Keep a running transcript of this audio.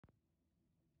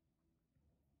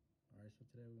So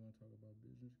today we're going to talk about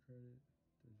business credit.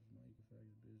 This is my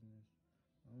Equifax business.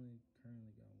 I only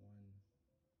currently got one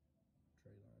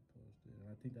trade line posted, and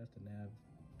I think that's the NAV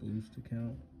boost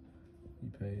account.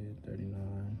 You paid $39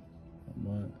 a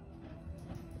month,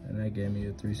 and that gave me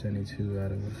a 372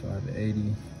 out of a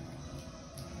 580.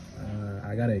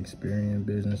 I got an Experian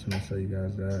business. I'm gonna show you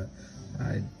guys that.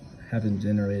 I haven't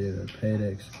generated a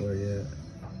Paydex score yet,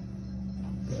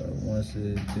 but once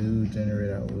it do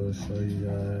generate, I will show you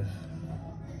guys.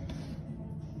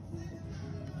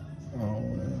 I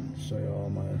don't want to show you all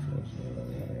my info, so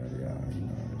you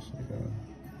know, this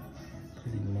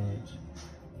pretty much.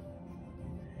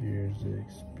 Here's the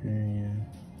Experian.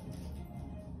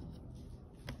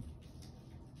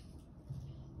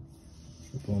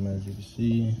 So boom, as you can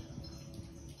see,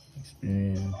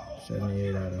 Experian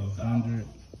 78 out of 100.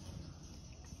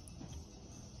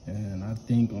 And I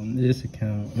think on this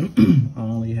account, I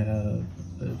only have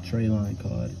a trade line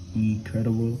called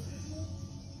eCredible.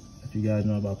 If you guys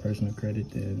know about personal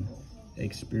credit, then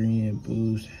Experian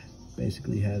Boost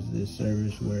basically has this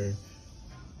service where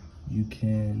you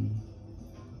can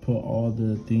put all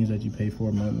the things that you pay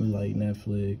for monthly, like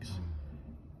Netflix,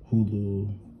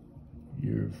 Hulu,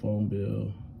 your phone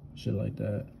bill, shit like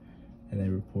that, and they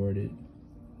report it.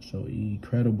 So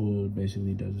eCredible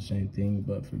basically does the same thing,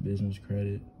 but for business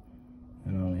credit,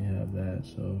 and I only have that.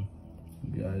 So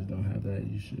if you guys don't have that,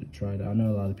 you should try it out. I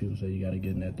know a lot of people say you gotta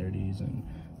get Net 30s and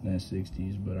Net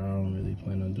 60s, but I don't really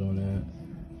plan on doing that.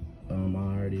 I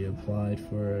already applied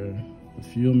for the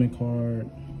Fuelman card.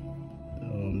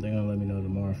 They're gonna let me know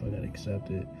tomorrow if I got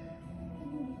accepted.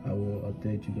 I will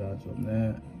update you guys on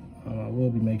that. I will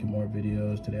be making more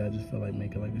videos today. I just felt like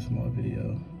making like a small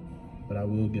video, but I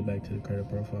will get back to the credit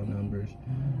profile numbers.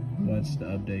 Once the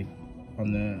update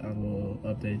on that, I will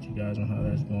update you guys on how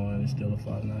that's going. It's still a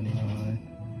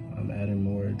 $5.99. I'm adding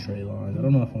more trade lines. I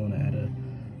don't know if I want to add a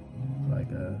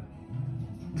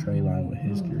trade line with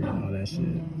history and all that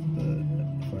shit, but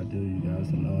if I do, you guys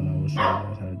will know, and I will show you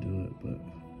guys how to do it. But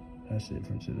that's it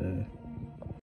for today.